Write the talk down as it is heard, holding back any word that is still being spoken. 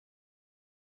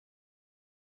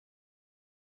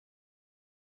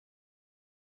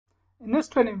In this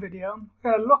training video,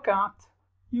 we're going to look at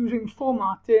using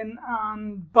formatting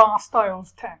and bar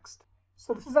styles text.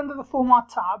 So this is under the Format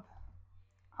tab,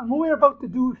 and what we're about to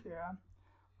do here,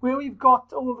 where we've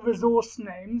got all the resource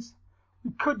names, we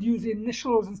could use the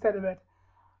initials instead of it,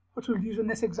 which we'll use in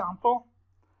this example.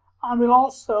 And we'll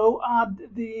also add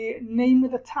the name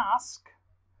of the task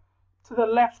to the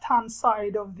left-hand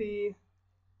side of the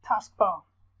taskbar.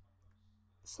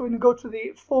 So we're going to go to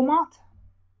the Format,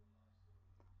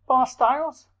 Bar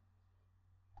Styles.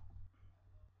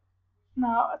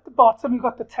 Now at the bottom we've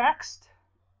got the text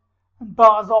and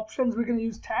bars options. We're going to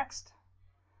use text.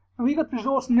 And we've got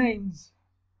resource names.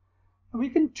 And we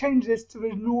can change this to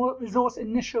resource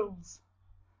initials.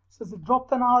 So there's a drop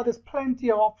down arrow, there's plenty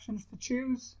of options to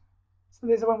choose. So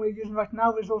there's the one we're using right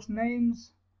now, resource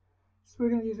names. So we're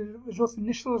going to use resource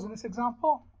initials in this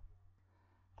example.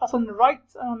 That's on the right,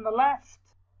 and on the left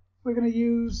we're going to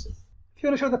use, if you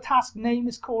want to show the task name,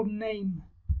 is called name.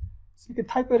 So you can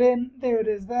type it in, there it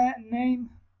is there,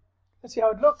 name. Let's see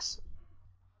how it looks.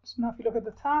 So now if you look at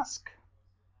the task,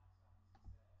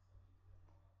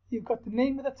 you've got the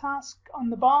name of the task on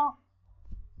the bar,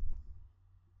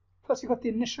 plus you've got the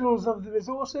initials of the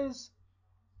resources.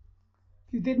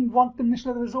 If you didn't want the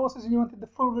initial of the resources and you wanted the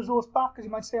full resource back, because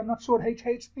you might say, I'm not sure what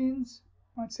HH means,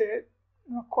 you might say,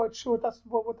 I'm not quite sure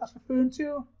what that's referring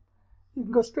to, you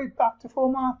can go straight back to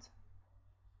Format,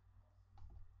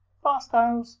 Bar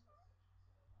Styles,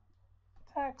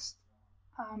 Text,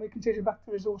 and we can change it back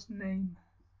to resource name.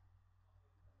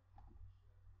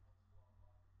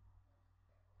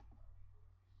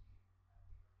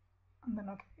 And then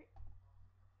OK.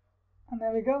 And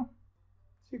there we go.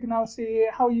 So you can now see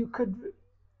how you could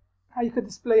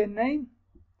display a name.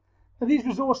 Now these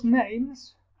resource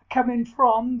names are coming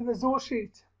from the resource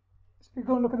sheet. So if you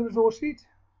go and look at the resource sheet.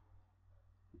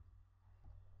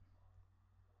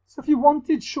 So if you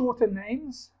wanted shorter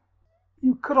names,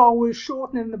 you could always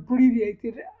shorten it and abbreviate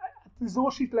it at the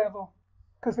resource sheet level.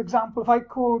 Because for example, if I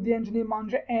called the engineer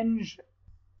manager Eng,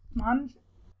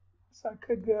 so I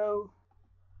could go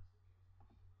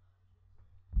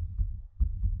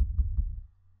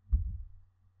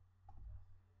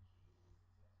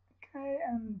okay,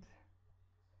 and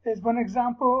there's one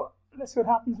example. Let's see what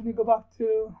happens when you go back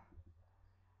to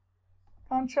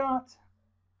Gantt chart.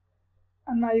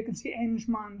 And now you can see Eng.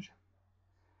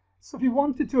 So if you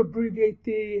wanted to abbreviate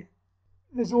the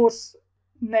resource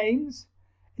names,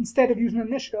 instead of using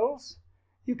initials,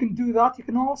 you can do that. You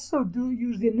can also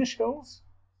use the initials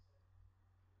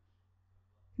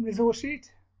in resource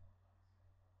sheet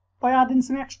by adding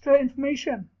some extra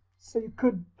information. So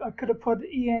I could have put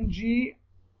ENG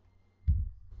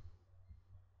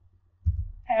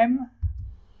M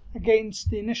against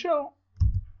the initial,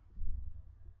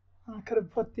 and I could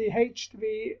have put the H to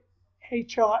be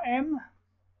HRM.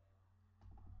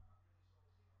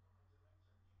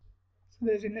 So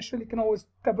there's initial. You can always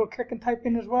double click and type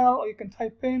in as well, or you can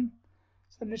type in.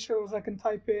 So initials, I can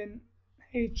type in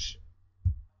HRMANG.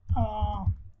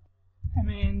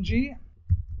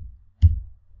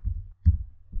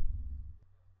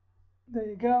 There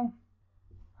you go.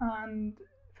 And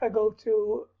if I go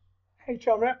to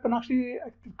HR rep, and actually I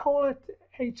could call it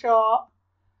HR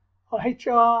or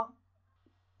HR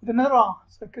with another R,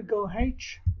 so I could go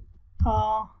HRP.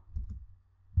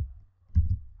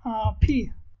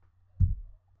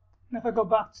 And if I go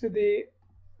back to the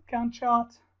Gantt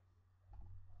chart,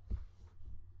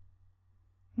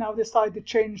 now decide to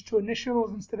change to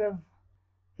initials instead of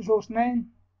resource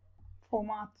name.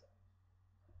 Format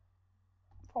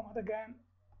again,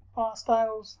 bar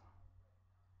styles,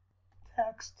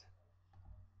 text,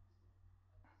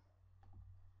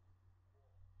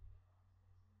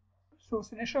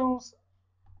 resource initials,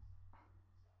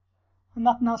 and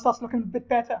that now starts looking a bit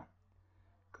better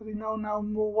because we know now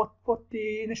more what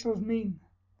the initials mean.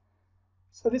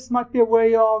 So this might be a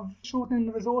way of shortening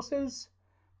the resources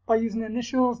by using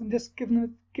initials and just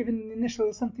giving the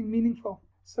initials something meaningful.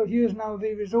 So here's now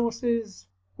the resources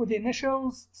with the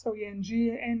initials, so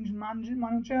ENG, Eng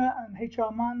manager, and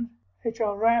HR man,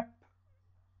 HR rep.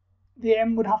 The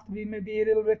M would have to be maybe a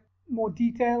little bit more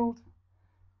detailed,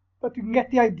 but you can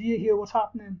get the idea here what's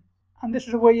happening. And this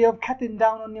is a way of cutting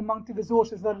down on the amount of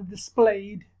resources that are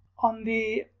displayed on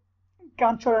the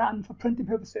Gantt chart and for printing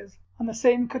purposes. And the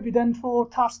same could be done for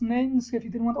task names. If you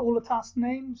didn't want all the task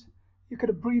names, you could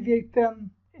abbreviate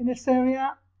them in this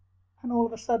area, and all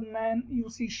of a sudden then you'll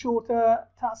see shorter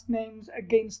task names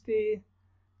against the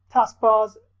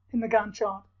taskbars in the Gantt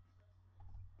chart.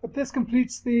 But this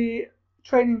completes the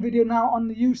training video now on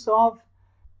the use of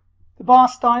the bar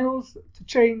styles to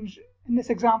change, in this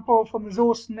example, from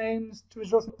resource names to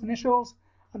resource initials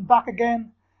and back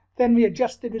again. Then we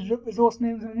adjusted the resource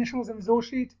names and initials in the resource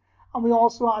sheet, and we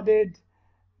also added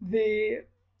the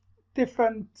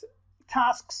different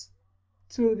tasks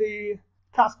to the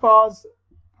taskbars,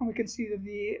 and we can see that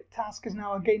the task is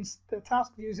now against the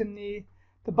task using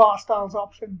the bar styles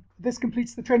option. This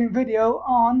completes the training video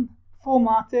on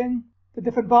formatting the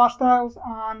different bar styles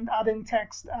and adding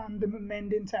text and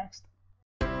amending text.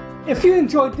 If you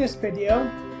enjoyed this video,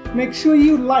 make sure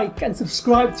you like and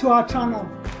subscribe to our channel.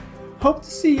 Hope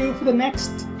to see you for the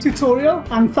next tutorial,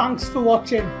 and thanks for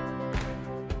watching.